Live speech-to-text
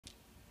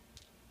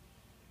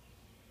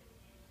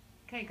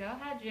Okay, go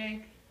ahead,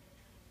 Jake.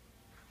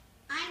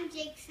 I'm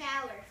Jake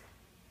Sauer.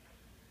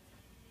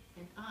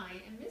 And I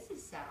am Mrs.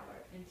 Sauer,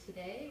 and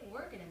today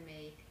we're going to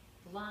make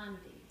blondies.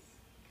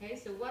 Okay,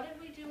 so what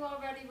did we do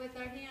already with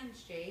our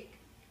hands, Jake?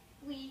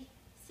 We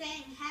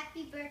sang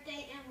happy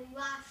birthday and we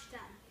washed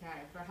them.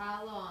 Okay, for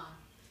how long?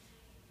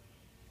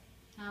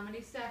 How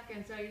many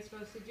seconds are you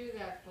supposed to do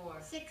that for?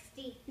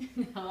 60.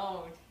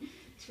 No,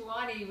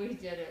 20 we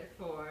did it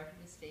for.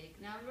 Mistake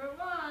number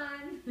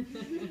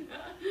 1.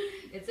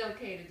 It's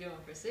okay to do them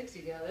for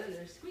 60 though.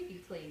 They're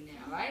squeaky clean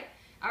now, right?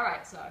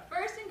 Alright, so our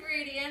first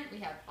ingredient, we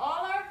have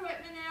all our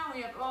equipment now,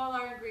 we have all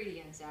our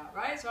ingredients out,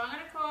 right? So I'm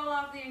going to call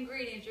off the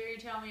ingredients. You're going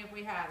to tell me if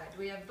we have it. Do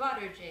we have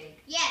butter,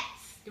 Jake?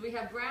 Yes. Do we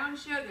have brown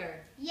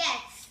sugar?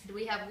 Yes. Do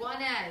we have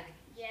 1 egg?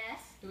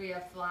 Yes. Do we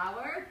have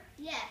flour?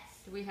 Yes.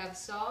 Do we have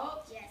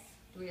salt? Yes.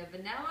 Do we have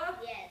vanilla?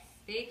 Yes.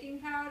 Baking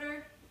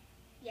powder?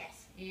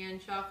 Yes.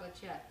 And chocolate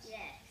chips? Yes.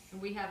 And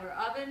we have our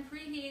oven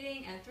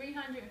preheating at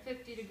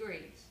 350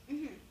 degrees.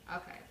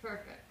 Okay,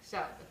 perfect.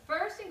 So the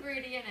first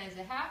ingredient is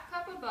a 1/2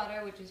 cup of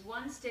butter, which is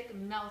 1 stick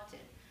melted.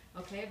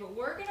 Okay, but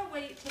we're going to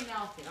wait to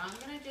melt it. I'm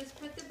going to just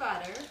put the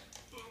butter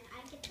And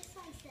I get to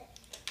slice it.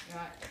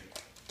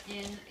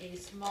 in a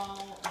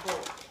small bowl.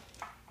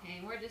 Okay,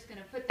 and we're just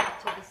going to put that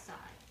to the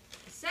side.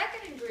 The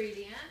second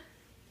ingredient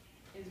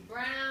is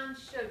brown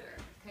sugar.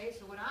 Okay,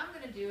 so what I'm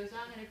going to do is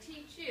I'm going to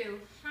teach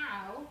you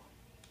how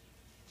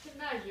to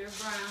measure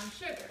brown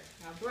sugar.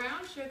 Now,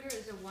 brown sugar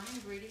is a 1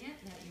 ingredient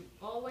that you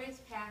always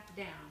pack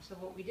down. So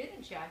what we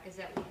didn't check is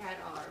that we had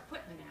all our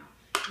equipment out.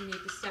 You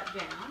need to step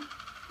down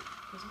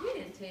because we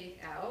didn't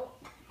take out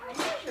our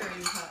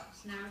measuring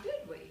cups. Now,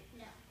 did we?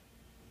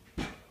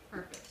 No.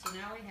 Perfect. So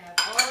now we have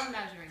all our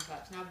measuring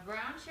cups. Now,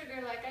 brown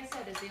sugar, like I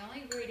said, is the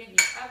only ingredient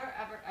you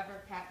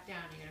ever pack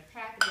down. You're going to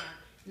pack it down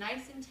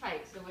nice and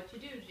tight. So what you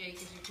do, Jake,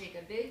 is you take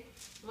a big,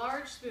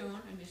 large spoon.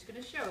 I'm just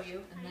going to show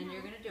you, and then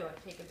you're going to do it.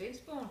 Take a big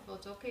spoonful.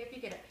 It's okay if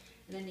you get it.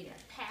 And then you're going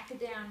to pack it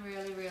down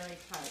really, really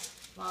tight.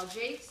 While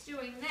Jake's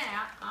doing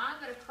that,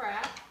 I'm going to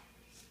crack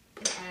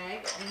an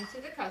egg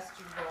into the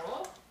custard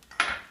bowl.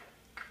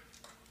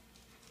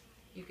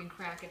 You can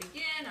crack it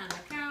again on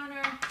the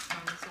counter,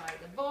 on the side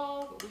of the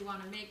bowl, but we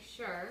want to make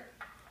sure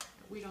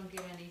that we don't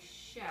get any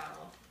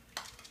shell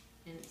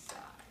inside.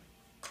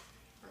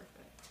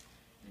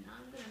 And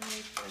I'm going to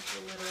make like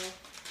a little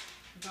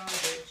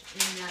garbage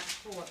in that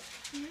foil.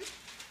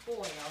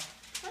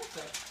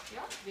 Perfect.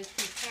 Yep. Just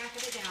keep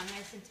packing it down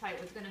nice and tight.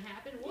 What's going to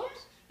happen,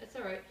 whoops, that's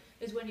all right,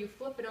 is when you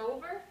flip it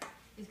over,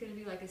 it's going to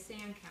be like a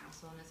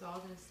sandcastle, and it's all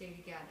going to stay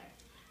together.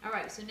 All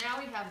right, so now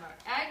we have our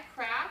egg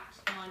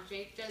cracked. While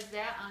Jake does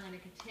that, I'm going to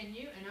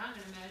continue, and I'm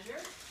going to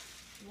measure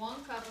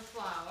 1 cup of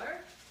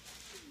flour.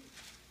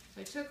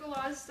 So I took a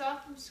lot of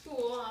stuff from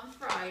school on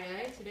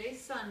Friday. Today's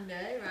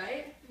Sunday,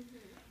 right?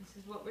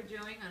 This is what we're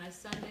doing on a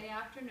Sunday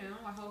afternoon.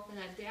 We're hoping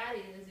that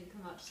Daddy doesn't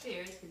come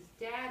upstairs because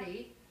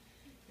Daddy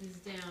is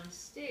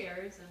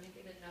downstairs. Let me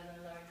get another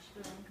large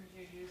spoon because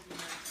you're using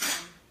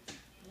that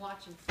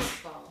watching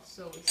football.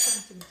 So we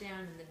sent him down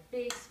in the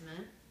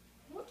basement.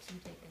 Whoops, I'm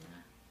taking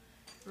that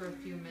for a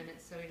few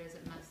minutes so he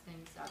doesn't mess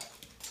things up.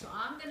 So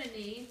I'm going to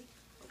need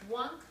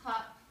 1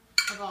 cup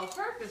of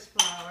all-purpose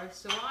flour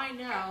so I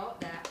know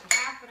that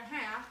 1/2 and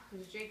 1/2,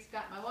 because Jake's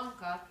got my 1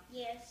 cup,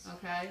 Yes.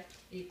 okay,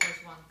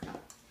 equals 1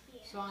 cup.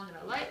 So I'm going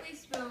to lightly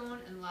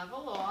spoon and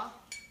level off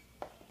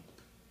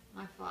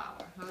my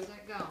flour. How's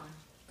that going?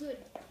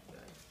 Good.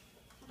 Good.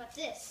 How about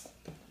this?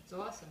 It's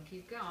awesome.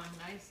 Keep going.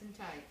 Nice and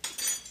tight.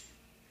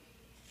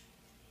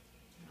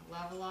 I'm going to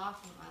level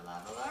off with my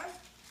leveler.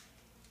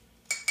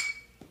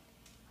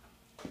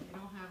 You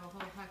don't have a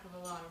whole heck of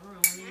a lot of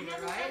room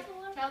either, right?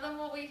 Tell them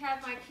what we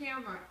have my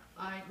camera,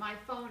 my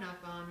phone up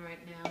on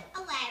right now.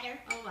 A ladder.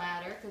 A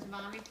ladder, because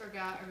Mommy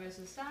forgot, or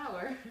Mrs.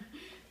 Sauer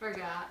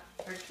forgot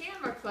her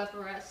camera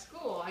clipper at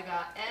school. I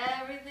got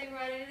everything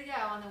ready to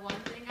go, and the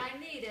one thing I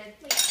needed,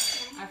 Wait,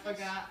 I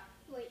forgot.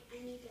 Wait,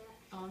 I need that.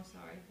 Oh, I'm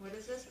sorry. What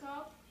is this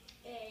called?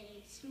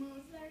 A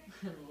smoother.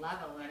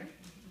 Leveler.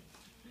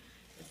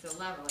 It's a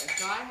leveler.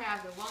 So I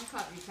have the 1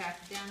 cup. You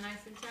packed it down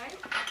nice and tight.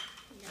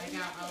 I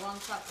got my 1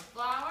 cup of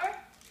flour.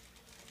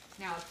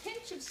 Now a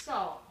pinch of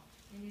salt.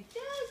 And you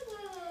just a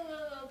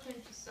little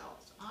pinch of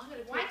salt. So I'm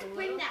going to Why take a little.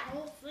 bring that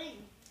whole thing?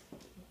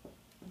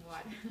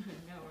 What?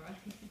 No, right?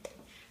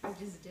 I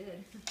just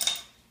did.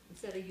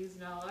 Instead of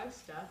using all our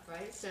stuff,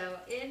 right? So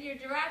in your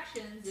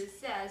directions, it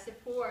says to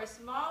pour a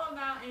small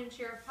amount into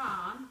your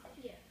palm.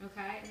 Yeah.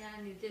 Okay, and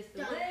then you just a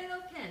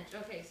little pinch.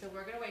 Okay, so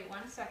we're going to wait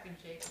 1 second,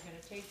 Jake. We're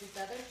going to take this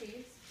other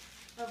piece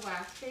of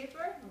wax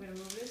paper. We're going to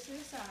move this to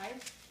the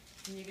side.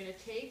 And you're going to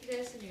take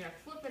this and you're going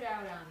to flip it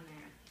out on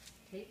there.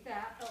 Take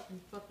that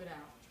and flip it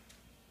out.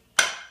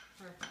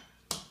 Perfect.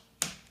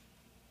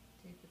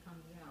 See if it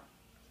comes out.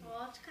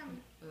 Oh, it's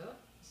coming. Oh,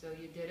 so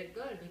you did it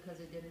good because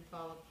it didn't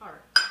fall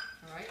apart.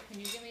 All right, can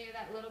you give me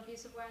that little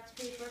piece of wax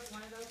paper?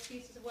 1 of those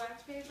pieces of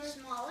wax paper?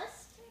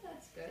 Smallest. Oh,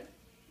 that's good.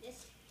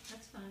 This.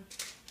 That's fine.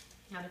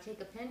 Now to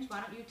take a pinch,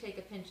 why don't you take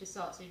a pinch of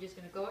salt? So you're just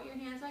going to go with your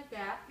hands like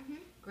that,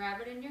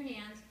 grab it in your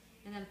hands,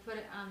 and then put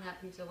it on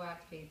that piece of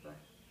wax paper.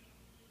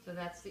 So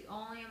that's the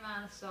only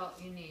amount of salt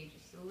you need,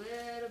 just a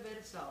little bit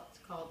of salt. It's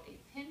called a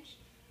pinch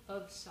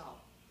of salt.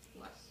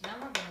 What then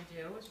we're going to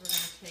do is we're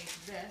going to take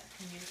this,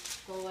 can you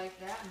go like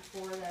that and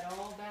pour that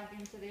all back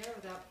into there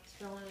without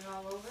spilling it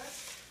all over?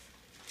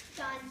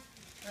 Done.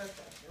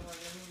 Perfect. And we're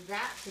going to move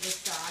that to the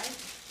side.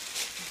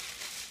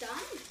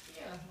 Done?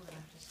 Yeah, we're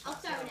going to just I'll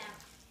throw it out.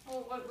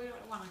 Oh, we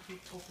don't want to keep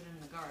opening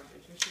the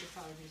garbage. We should have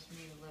probably just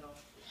made a little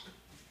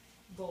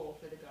bowl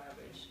for the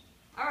garbage.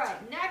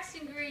 Alright, next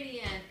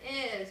ingredient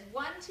is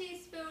 1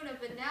 teaspoon of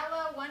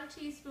vanilla, 1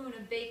 teaspoon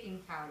of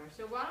baking powder.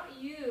 So why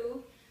don't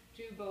you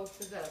do both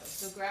of those?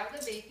 So grab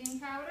the baking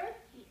powder.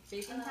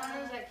 Baking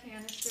powder is that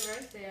canister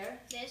right there.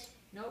 This?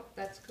 Nope,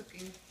 that's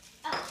cooking.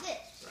 Oh,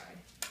 this. Right.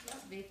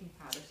 Yep, baking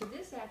powder. So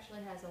this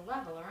actually has a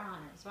leveler on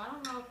it. So I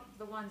don't know if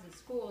the ones at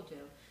school do,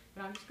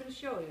 but I'm just going to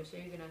show you. So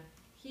you're going to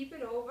keep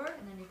it over,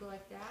 and then you go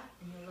like that,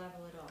 and you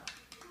level it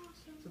off.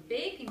 Awesome. So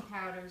baking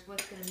powder is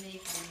what's going to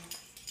make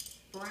these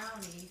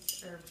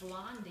brownies or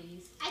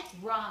blondies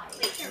rise.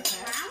 Wait, they're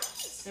okay?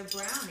 brownies? They're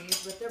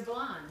brownies, but they're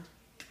blonde,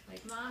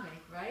 like mommy,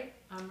 right?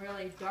 I'm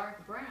really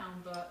dark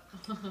brown, but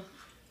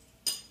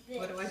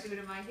what do I do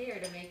to my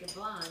hair to make it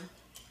blonde?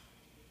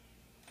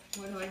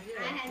 What do?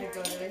 I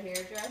go to the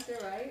hairdresser,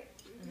 right?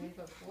 And they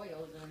put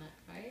foils in it,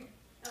 right?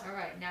 Oh. All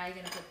right, now you're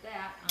going to put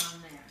that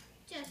on there.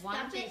 Just 1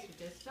 dump it.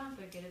 teaspoon, just dump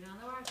it, get it on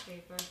the wax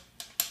paper.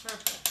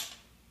 Perfect.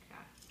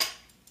 Okay.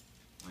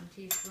 1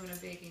 teaspoon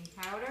of baking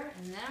powder,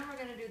 and then we're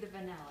going to do the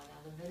vanilla. Now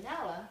the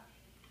vanilla,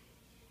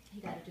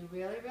 you got to do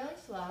really, really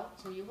slow.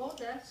 So you hold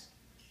this.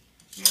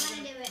 I'm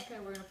going to do it. Okay,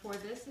 we're going to pour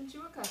this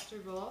into a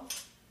custard bowl.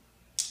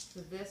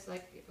 So this,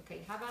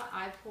 okay, how about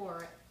I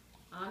pour it?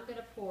 I'm going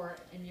to pour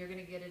it, and you're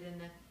going to get it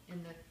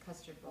in the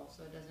custard bowl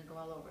so it doesn't go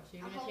all over. So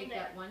you're going to take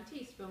that 1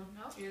 teaspoon.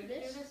 Nope, you're going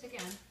to do this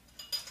again.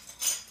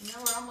 Now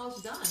we're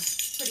almost done.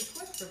 Pretty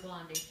quick for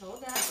Blondie.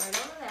 Hold that right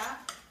over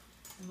that.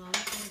 And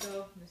Mama's going to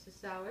go, Mrs.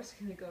 Sauer's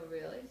going to go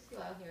really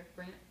slow. Here,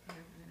 bring it.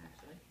 Here,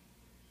 actually.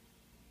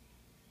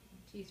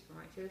 1 teaspoon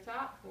right to the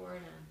top. Pour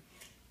it in.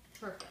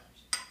 Perfect.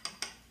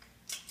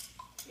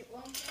 It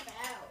won't get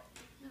out.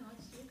 No,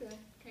 it's still good.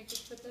 Okay,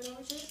 just put that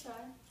over to the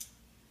side.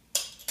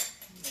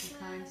 Thank you,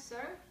 kind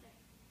sir.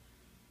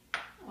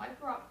 Oh, I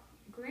brought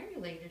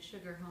granulated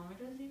sugar home. It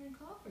doesn't even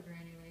call for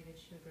granulated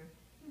sugar.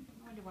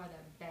 I wonder why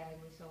that bag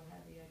was so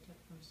heavy I took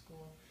from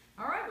school.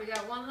 Alright, we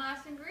got one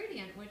last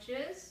ingredient, which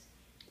is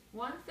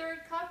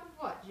 1/3 cup of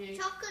what, Jake?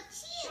 Chocolate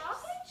chips.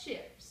 Chocolate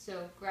chips.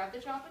 So grab the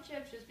chocolate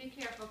chips. Just be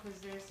careful because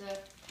there's a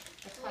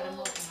cut them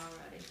open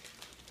already.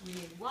 We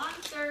need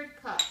 1/3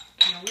 cup.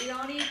 Now, we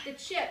don't eat the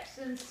chips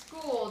in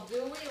school,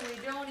 do we? And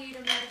we don't eat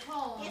them at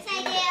home. Yes,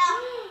 I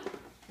do.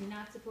 You're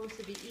not supposed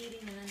to be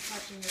eating and then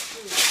touching the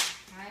food,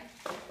 okay?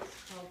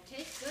 Well,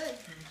 tastes good.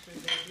 I'm sure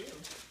they do.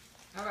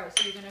 All right,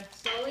 so you're going to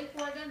slowly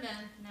pour them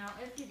in. Now,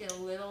 if you get a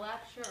little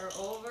extra or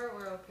over,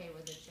 we're okay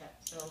with the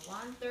chips. So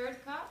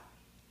 1/3 cup.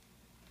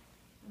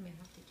 I may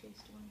have to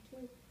taste one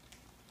too.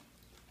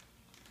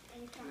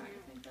 All right,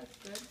 I think that's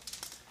good.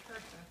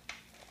 Perfect.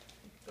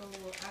 Let's go a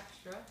little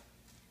extra.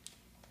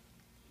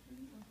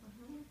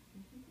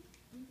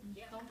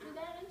 Don't do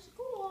that in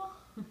school.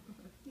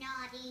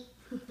 Naughty.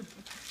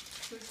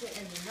 Who's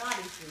getting the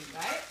naughty food,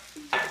 right?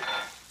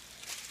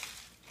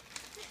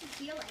 I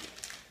feel like it.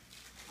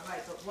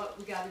 Alright, but what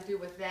we got to do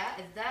with that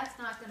is that's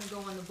not going to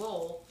go in the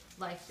bowl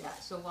like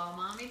that. So while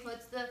Mommy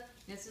puts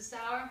Mrs.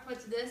 Sauer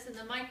puts this in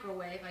the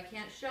microwave, I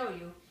can't show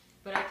you,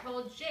 but I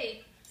told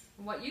Jake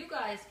what you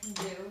guys can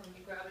do, let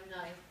me grab a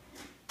knife,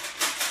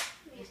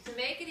 is to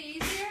make it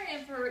easier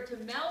and for it to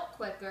melt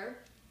quicker,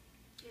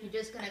 you're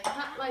just going to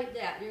cut like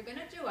that. You're going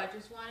to do, I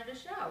just wanted to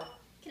show.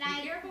 Can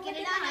I Be careful get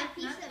with it the on a knife.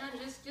 piece of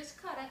No,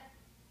 just cut it.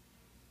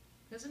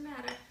 Doesn't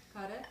matter.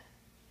 Cut it.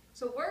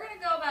 So we're going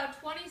to go about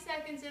 20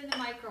 seconds in the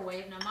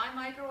microwave. Now my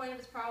microwave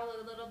is probably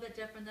a little bit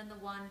different than the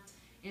one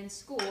in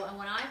school. And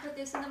when I put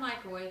this in the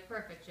microwave,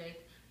 perfect,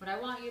 Jake, what I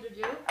want you to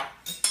do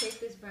is take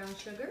this brown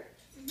sugar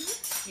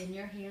in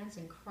your hands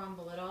and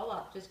crumble it all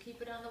up. Just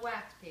keep it on the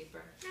wax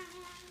paper.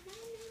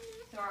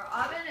 So our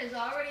oven is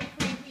already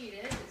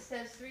preheated. It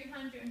says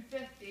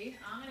 350.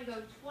 I'm going to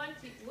go 20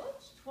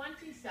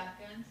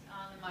 seconds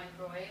on the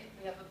microwave.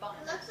 We have a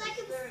button. It looks like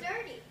it was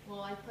 30.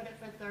 Well, I put it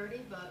for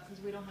 30, but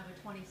because we don't have a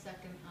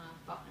 20-second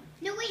button.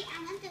 No, wait,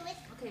 I want to do it.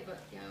 Okay, but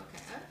yeah,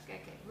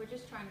 okay. We're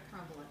just trying to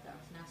crumble it though.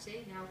 Now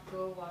see, now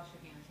go wash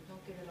your hands. So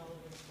don't get it all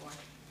over the floor.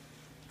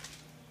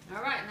 All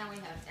right, now we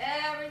have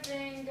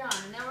everything done.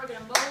 And now we're going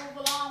to move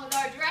along with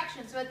our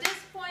directions. So at this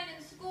point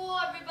in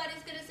school, everybody's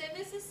going to say,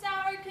 Mrs.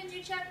 Sauer, can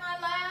you check my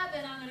lab?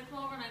 And I'm going to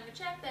come over and I'm going to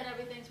check that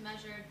everything's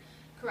measured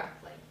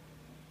correctly.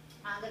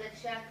 I'm going to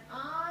check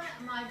on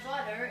my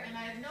butter, and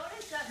I've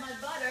noticed that my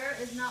butter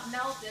is not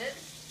melted.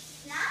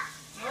 Not?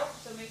 Nope,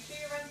 so make sure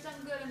you run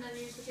something good and then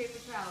use the paper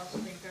towel,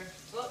 Stinker.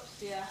 Whoops,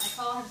 yeah. I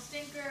call him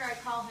Stinker, I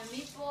call him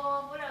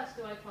Meatball. What else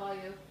do I call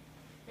you?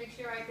 Make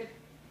sure I could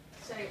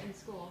say it in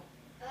school.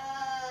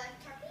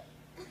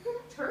 Turkey?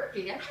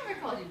 Turkey? I've never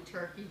called you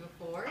Turkey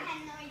before. I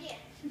had no idea.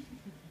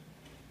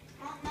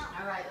 I don't know.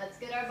 All right, let's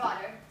get our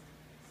butter.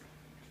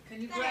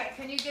 Can you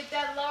get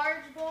that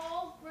large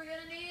bowl we're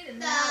gonna need?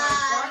 And then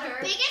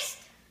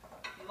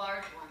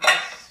large ones.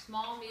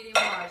 Small, medium,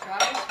 large. I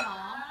was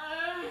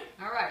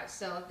small. Alright,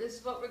 so this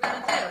is what we're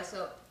going to do.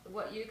 So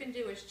what you can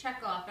do is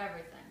check off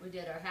everything. We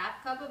did our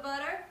half cup of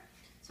butter.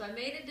 So I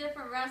made a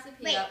different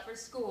recipe up for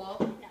school.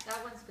 No.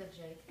 That one's good,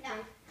 Jake. No.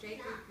 Jake,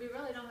 No. we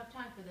really don't have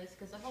time for this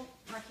because I hope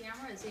my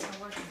camera is even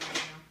working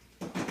right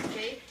now.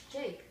 Jake?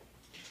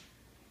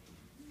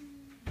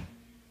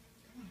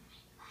 Come on.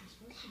 You're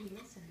supposed to be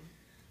listening.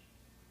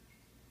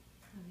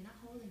 No, you're not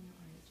holding it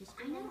right. Just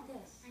go like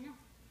this. I know.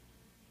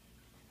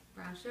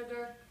 Brown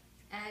sugar,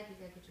 egg, you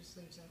gotta put your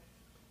sleeves up.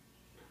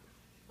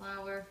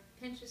 Flour,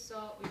 pinch of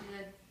salt, we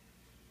did.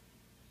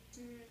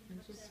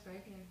 And just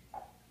right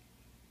here.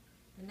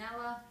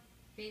 Vanilla,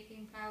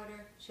 baking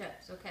powder,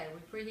 chips. Okay, we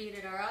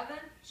preheated our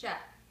oven,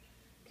 check.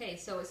 Okay,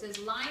 so it says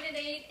line an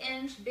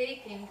 8-inch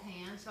baking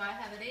pan. So I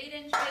have an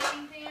 8-inch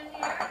baking pan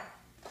here.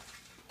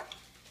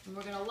 And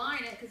we're gonna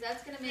line it because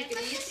that's gonna make it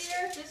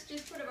easier. Just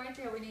put it right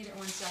there. We need it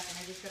 1 second.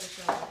 I just gotta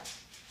show you.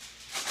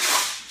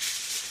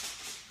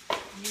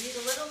 You need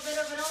a little bit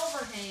of an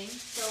overhang.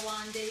 So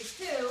on day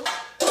 2,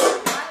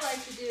 what I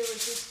like to do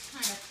is just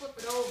kind of flip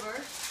it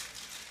over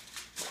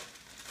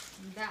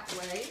that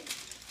way.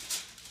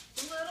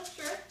 A little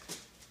trick.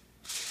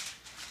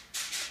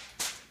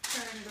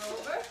 Turn it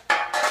over.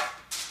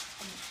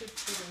 And it should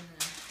fit in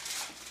there.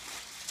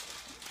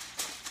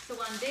 So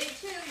on day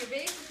 2, you're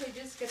basically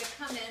just going to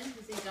come in,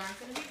 because these aren't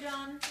going to be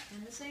done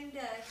in the same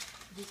day.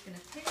 You're just going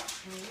to pick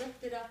and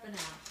lift it up and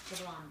out,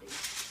 the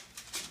blondies.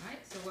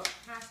 Alright, so what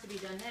has to be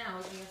done now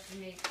is we have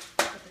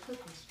to put the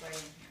cooking spray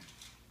in here.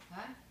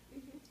 Okay?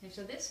 Okay,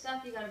 so this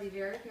stuff you got to be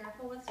very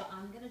careful with, so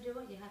I'm going to do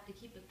it. You have to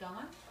keep it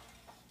going.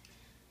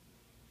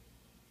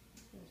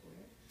 Feels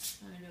weird.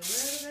 I'm going to do a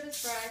little bit of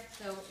spray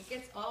so it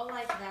gets all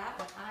like that.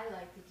 What I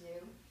like to do,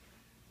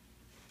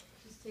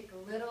 just take a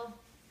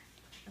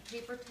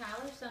paper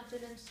towel or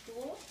something in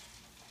school,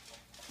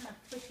 kind of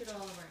push it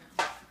all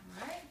around.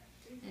 Alright?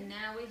 And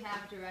now we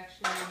have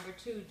direction number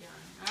 2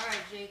 done.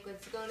 Alright, Jake,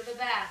 let's go to the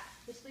back.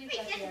 Just leave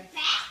that there.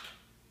 Back?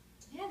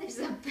 Yeah, there's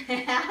a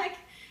back.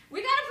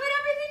 We gotta put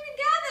everything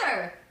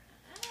together.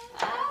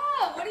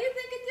 Oh, what do you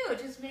think it do? It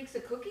just makes a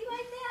cookie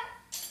like that?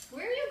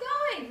 Where are you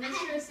going,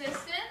 Mr.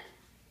 Assistant?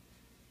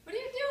 What are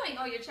you doing?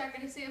 Oh, you're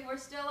checking to see if we're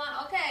still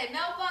on. Okay,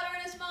 melt butter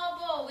in a small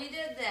bowl. We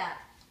did that.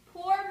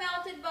 Pour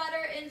melted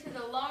butter into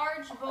the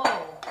large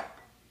bowl.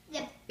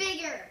 The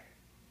bigger.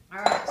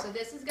 Alright, so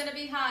this is going to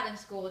be hot in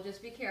school.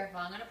 Just be careful.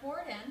 I'm going to pour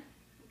it in.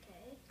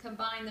 Okay.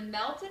 Combine the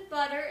melted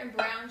butter and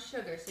brown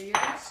sugar. So you're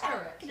going to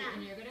stir it. Can I?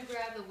 And you're going to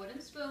grab the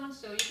wooden spoon.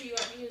 So you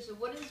could use a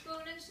wooden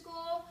spoon in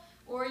school,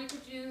 or you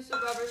could use a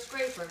rubber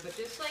scraper. But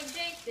just like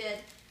Jake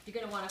did, you're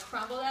going to want to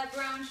crumble that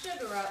brown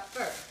sugar up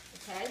first.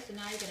 Okay, so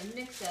now you're going to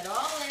mix that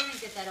all in and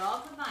get that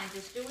all combined.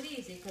 Just do it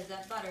easy because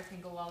that butter can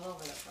go all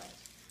over the place.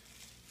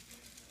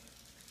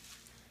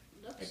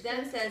 It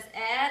then says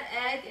add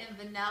egg and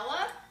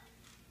vanilla,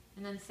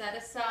 and then set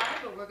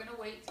aside, but we're going to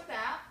wait for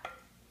that.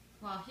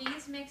 While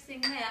he's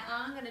mixing that,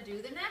 I'm going to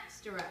do the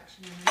next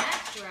direction. And the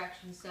next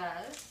direction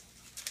says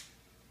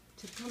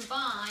to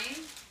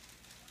combine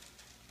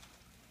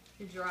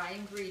the dry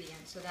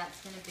ingredients. So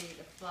that's going to be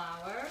the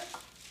flour,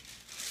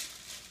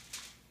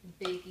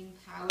 baking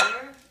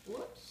powder,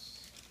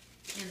 whoops,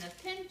 and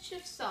a pinch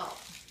of salt.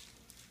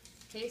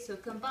 Okay, so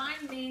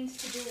combine means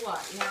to do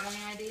what? You have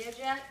any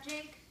idea,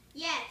 Jake?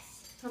 Yes.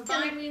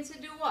 Combine means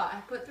to do what? I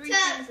put 3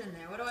 things in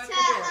there. What do I have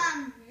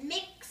to do?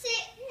 Mix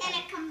it and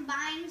it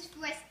combines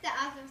with the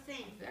other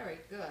thing. Very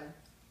good.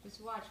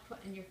 Just watch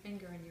putting your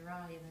finger in your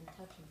eye and then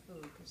touching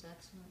food, because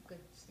that's not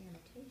good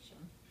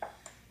sanitation.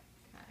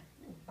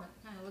 Okay. Ooh, that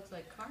kind of looks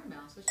like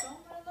caramel. So show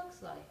them what it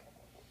looks like.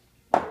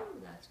 Ooh,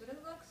 that's what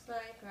it looks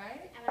like,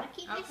 right? I'm going to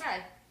keep this.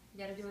 Okay. You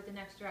got to do what the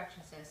next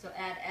direction says. So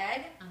add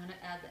egg. I'm going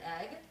to add the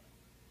egg.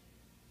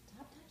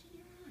 Stop touching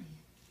your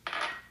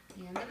eye.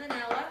 And the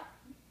vanilla.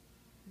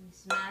 And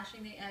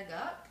smashing the egg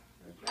up.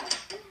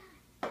 Perfect.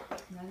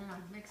 Now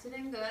mix it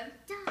in good.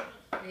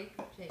 Jake.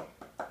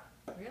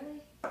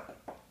 Really? Okay,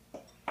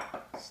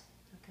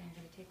 I'm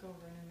going to take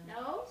over in a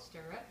minute. No.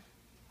 Stir it.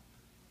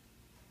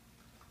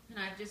 And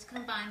I've just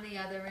combined the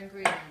other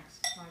ingredients.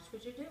 Watch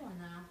what you're doing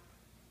now.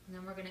 And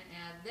then we're going to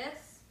add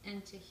this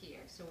into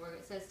here. So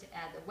it says to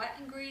add the wet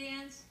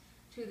ingredients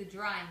to the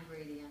dry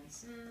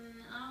ingredients.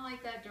 I don't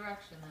like that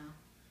direction though.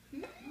 I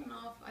don't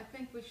know if I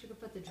think we should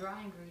have put the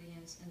dry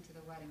ingredients into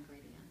the wet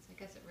ingredients. I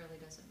guess it really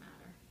doesn't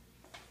matter.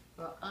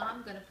 But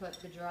I'm going to put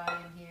the dry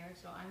in here,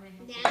 so I may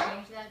have to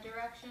change that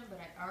direction, but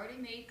I already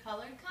made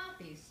colored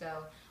copies,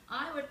 so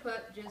I would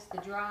put just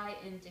the dry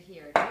into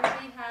here. Do you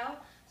see how?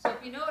 So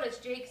if you notice,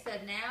 Jake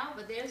said now,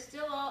 but there's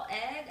still all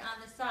egg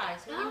on the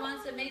side, so he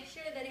wants to make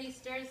sure that he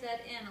stirs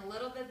that in a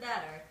little bit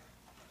better.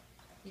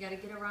 You got to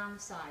get around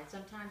the side.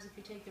 Sometimes if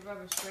you take the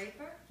rubber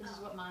scraper, this is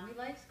what Mommy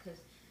likes, because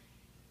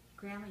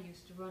Grandma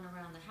used to run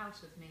around the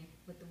house with me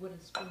with the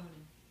wooden spoon.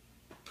 And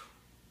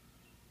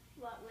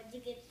What, would you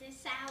get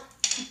this out?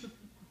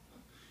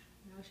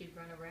 now she'd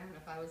run around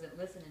if I wasn't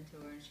listening to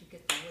her, and she'd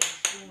get the wooden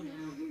spoon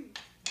out.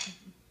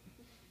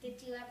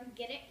 Did you ever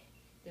get it?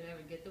 Did I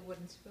ever get the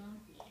wooden spoon?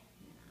 Yeah.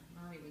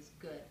 Yeah, Mommy was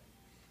good.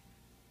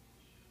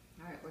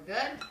 All right, we're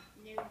good?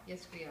 No.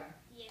 Yes, we are.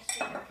 Yes,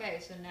 we are. Okay,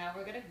 so now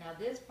now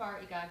this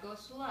part, you gotta go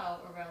slow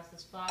or else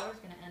this flour is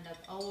gonna end up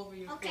all over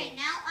your face. Okay,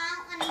 now I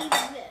don't want to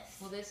use this.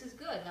 Well, this is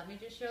good. Let me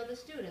just show the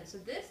students. So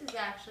this is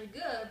actually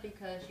good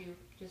because you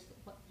just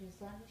let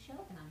me show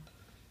them.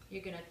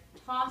 You're gonna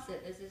toss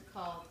it. This is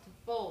called to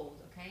fold.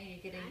 Okay,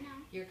 you're getting. I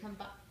know.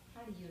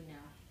 How do you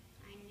know?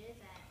 I knew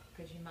that.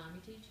 Because your mommy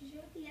teaches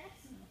you. Yes.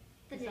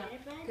 Because Banana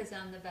bread? Because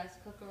I'm the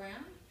best cook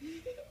around.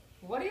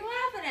 What are you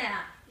laughing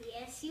at?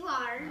 Yes, you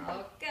are.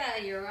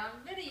 Okay, you're on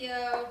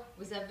video.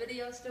 Was that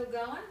video still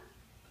going?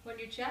 When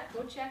you check,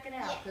 go check it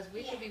out because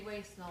we could be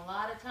wasting a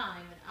lot of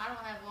time and I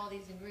don't have all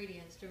these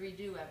ingredients to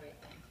redo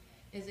everything.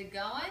 Is it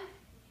going?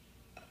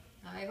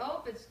 I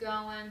hope it's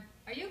going.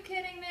 Are you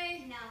kidding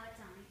me? No, it's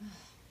on. Oh,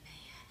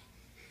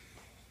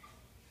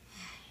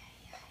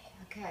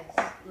 man. Okay,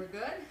 so we're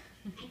good?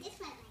 I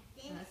just went like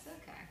this. That's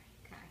okay.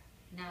 Okay.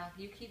 Now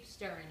you keep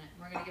stirring it.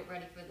 We're going to get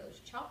ready for those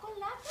chocolate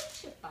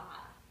chippa.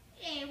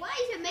 Hey, why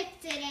did you mix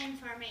it in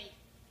for me?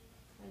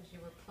 Because you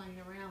were playing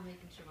around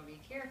making sure. Be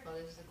careful.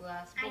 This is a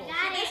glass I bowl.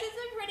 got This it. is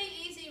a pretty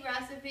easy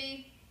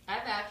recipe.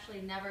 I've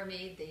actually never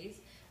made these.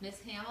 Miss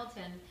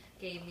Hamilton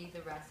gave me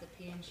the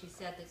recipe and she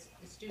said that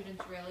the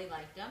students really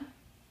liked them.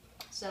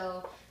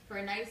 So for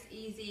a nice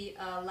easy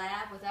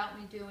lab without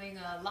me doing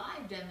a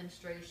live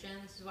demonstration,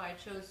 this is why I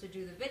chose to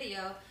do the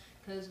video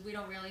because we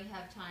don't really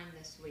have time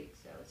this week.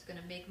 So it's going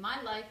to make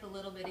my life a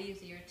little bit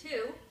easier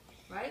too.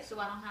 Right, so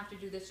I don't have to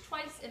do this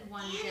twice in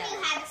one And day.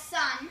 you have a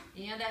son.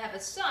 And I have a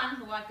son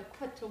who I could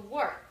put to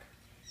work.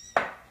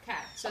 Okay,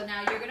 so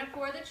now you're going to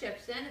pour the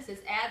chips in. It says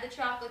add the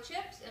chocolate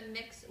chips and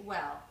mix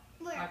well.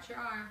 Where? Watch your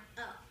arm.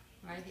 Oh.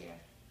 Right here.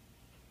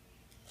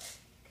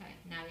 Okay,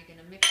 now you're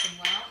going to mix them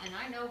well. And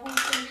I know who's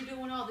going to be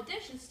doing all the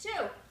dishes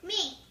too.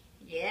 Me.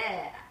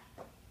 Yeah.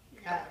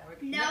 Okay,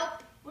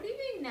 Nope. What do you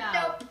mean no?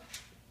 Nope.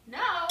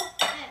 No?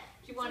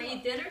 Do you want to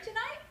eat dinner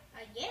tonight?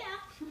 Yeah.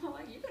 Well,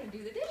 you're going to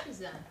do the dishes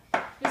then.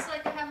 Just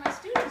like I have my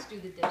students do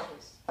the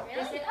dishes. Really?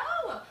 They say,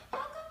 oh, how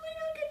come we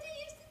don't get to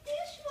use the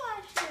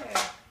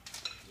dishwasher?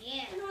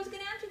 Yeah. And who's going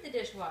to empty the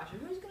dishwasher?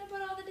 Who's going to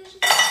put all the dishes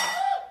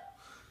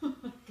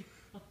in?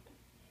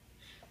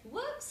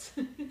 Whoops.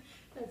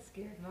 That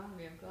scared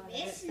Mommy. I'm glad I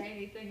didn't say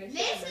anything.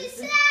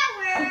 Mrs.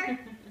 Sour.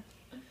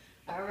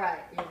 All right,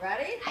 you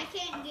ready? I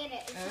can't get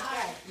it. It's Okay,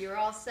 hard. you're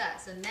all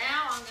set. So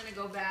now I'm going to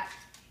go back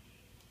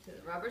to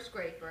the rubber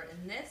scraper,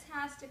 and this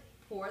has to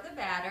pour the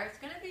batter. It's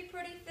going to be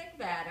pretty thick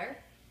batter.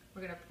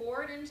 We're going to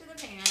pour it into the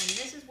pan, and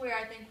this is where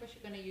I think we're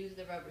going to use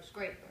the rubber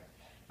scraper.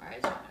 All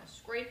right, so I'm going to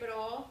scrape it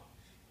all.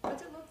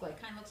 What's it look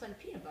like? Kind of looks like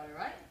peanut butter,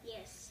 right?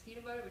 Yes.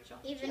 Peanut butter with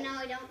chocolate Even chips. though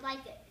I don't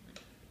like it.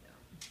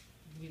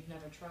 You've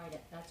never tried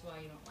it. That's why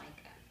you don't like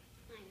it.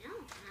 I know.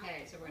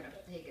 Okay, so we're going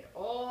to take it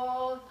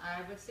all.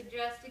 I would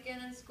suggest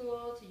again in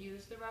school to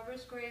use the rubber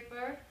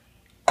scraper.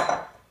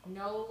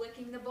 No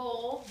licking the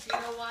bowl. Do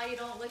you know why you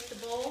don't lick the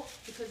bowl?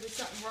 Because there's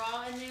something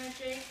raw in there,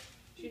 Jake?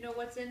 Do you know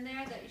what's in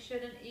there that you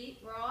shouldn't eat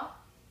raw?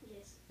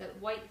 Yes. That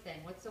white thing.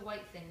 What's the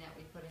white thing that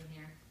we put in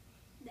here?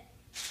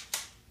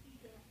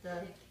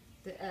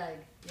 The egg.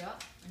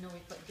 Yep. I know we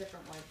put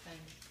different white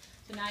things.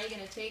 So now you're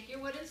going to take your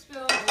wooden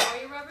spoon or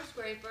your rubber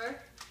scraper.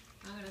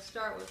 I'm going to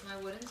start with my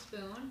wooden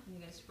spoon. I'm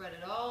going to spread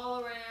it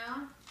all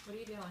around. What are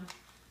you doing?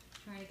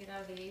 Trying to get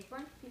out of the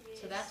apron? Yes.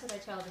 So that's what I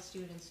tell the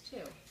students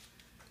too.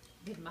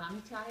 Did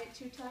Mommy tie it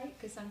too tight?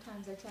 Because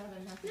sometimes I tell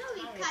them not to No,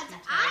 tie it because too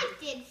I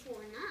tight. did 4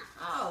 knots.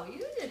 Oh,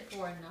 you did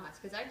 4 knots.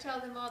 Because I tell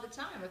them all the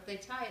time, if they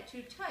tie it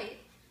too tight,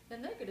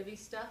 then they're going to be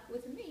stuck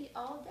with me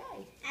all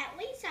day. At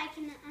least I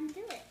can undo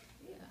it.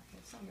 Yeah,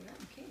 well, some of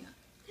them can't.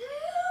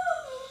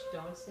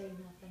 Don't say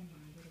nothing,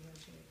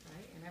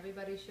 right? And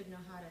everybody should know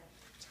how to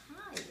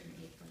tie an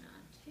apron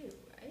on too,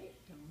 right?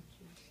 Don't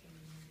you say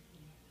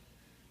anything.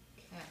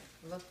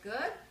 Okay, look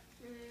good?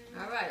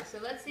 All right, so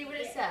let's see what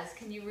it says.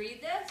 Can you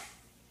read this?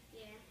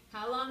 Yeah.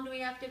 How long do we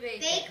have to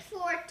bake Bake it?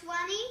 for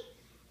 20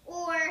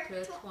 or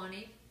To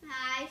 20.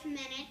 5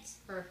 minutes.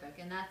 Perfect,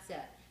 and that's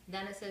it.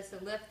 Then it says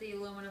to lift the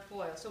aluminum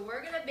foil. So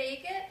we're going to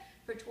bake it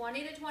for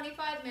 20 to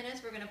 25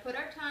 minutes. We're going to put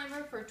our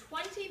timer for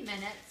 20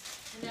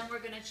 minutes, and then we're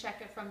going to check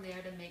it from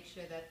there to make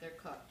sure that they're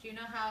cooked. Do you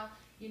know how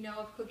you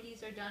know if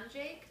cookies are done,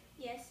 Jake?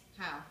 Yes.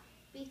 How?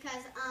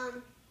 Because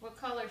What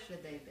color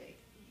should they be?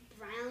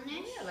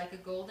 brownish. Yeah, like a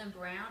golden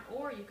brown,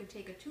 or you could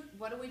take a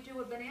what do we do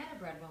with banana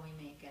bread when we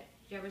make it?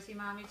 Do you ever see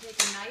Mommy take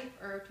a knife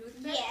or a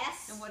toothpick?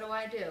 Yes. And what do?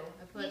 I You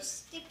put,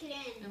 stick it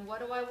in. and what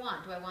do I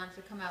want? Do I want it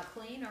to come out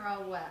clean or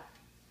all wet?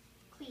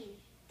 Clean.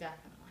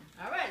 Definitely.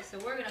 All right, so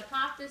we're going to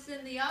pop this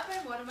in the oven.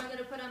 What am I going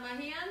to put on my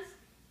hands?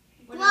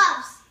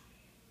 Gloves.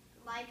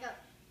 Like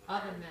a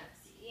Oven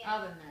mitts. Yeah.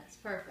 Oven mitts.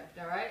 Perfect.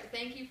 All right.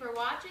 Thank you for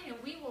watching, and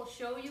we will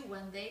show you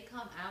when they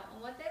come out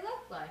and what they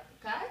look like.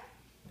 Okay?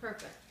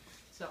 Perfect.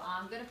 So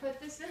I'm going to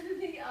put this in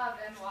the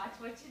oven. Watch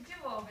what you do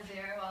over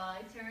there while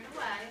I turn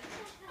away.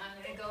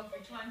 I'm going to go for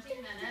 20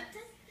 minutes.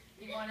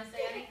 If you want to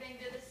say anything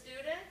to the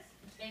students,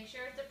 make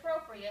sure it's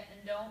appropriate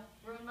and don't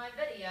ruin my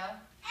video.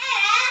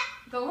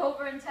 Go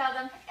over and tell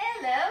them,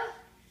 hello.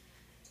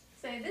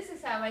 Say, this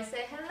is how I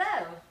say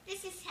hello.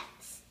 This is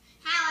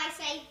how I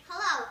say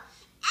hello.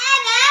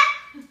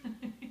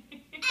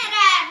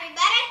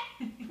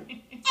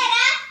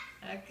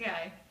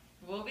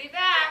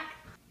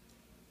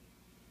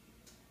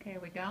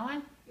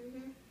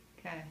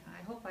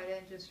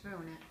 I just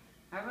ruin it.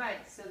 All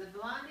right, so the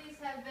blondies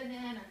have been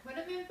in. I put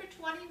them in for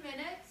 20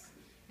 minutes,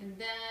 and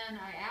then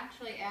I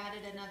actually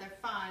added another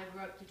 5.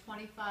 We're up to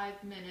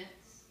 25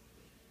 minutes.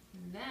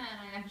 And then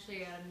I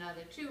actually add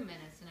another 2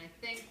 minutes, and I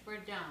think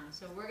we're done.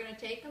 So we're going to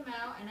take them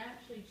out, and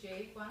actually,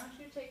 Jake, why don't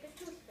you take a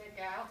toothpick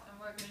out, and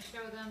we're going to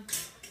show them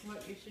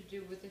what you should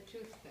do with the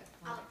toothpick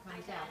when it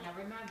comes out. Now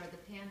remember, the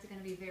pan's going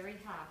to be very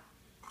hot,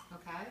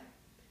 okay?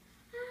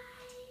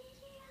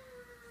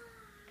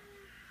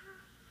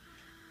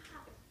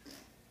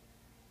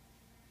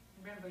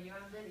 Remember, you're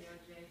on video,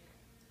 Jake.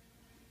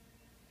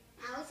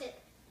 How is it?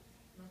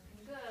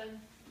 Looking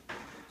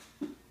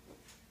good.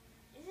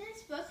 Isn't it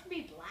supposed to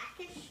be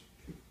blackish?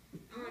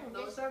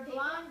 Those are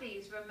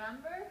blondies,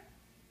 remember?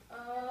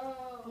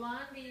 Oh.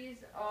 Blondies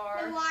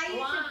are Then why is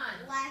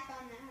blonde. it black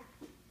on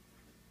that?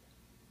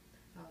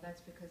 Oh, that's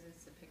because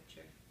it's the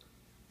picture.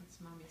 That's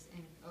Mommy's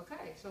ink.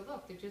 Okay, so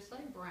look, they're just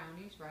like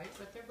brownies, right?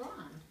 But they're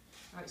blonde.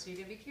 All right, so you're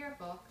gonna be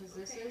careful because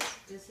this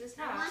is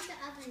I hot. want the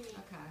oven in.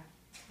 Okay.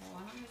 Well,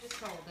 why don't you just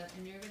hold it,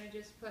 and you're gonna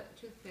just put a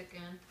toothpick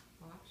in.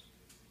 Watch.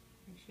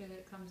 Make sure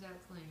that it comes out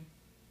clean.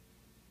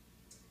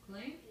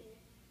 Clean?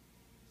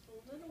 It's a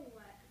little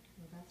wet.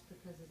 Well, that's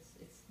because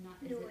it's not.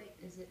 No,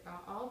 Is it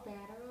all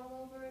batter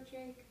all over it,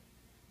 Jake?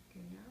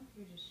 Okay, now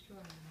you're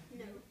destroying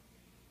it. No.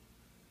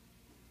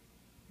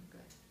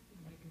 Okay.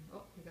 And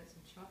we got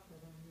some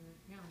chocolate on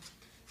there. Yeah.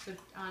 So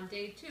on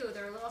day 2,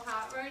 they're a little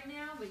hot right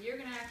now, but you're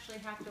gonna actually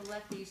have to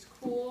let these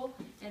cool,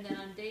 and then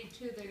on day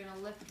 2 they're gonna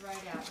lift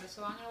right out.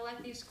 So I'm gonna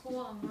let these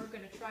cool, and we're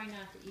gonna try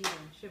not to eat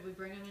them. Should we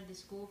bring them into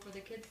school for the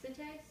kids to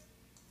taste?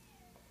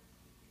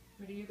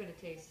 Or are you gonna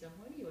taste them?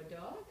 What are you, a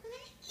dog?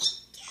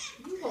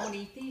 You won't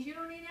eat these. You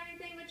don't eat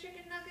anything but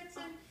chicken nuggets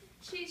and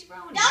cheese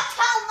brownies. Don't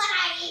tell him what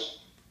I eat.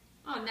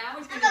 Oh, now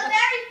he's I'm gonna a go.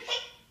 very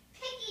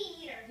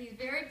picky eater. He's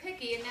very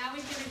picky, and now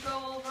he's going to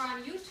go over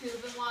on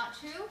YouTube and watch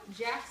who?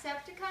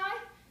 Jacksepticeye?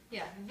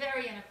 Yeah,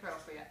 very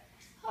inappropriate.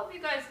 Hope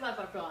you guys love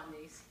our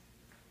blondies.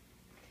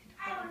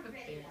 I want a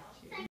video.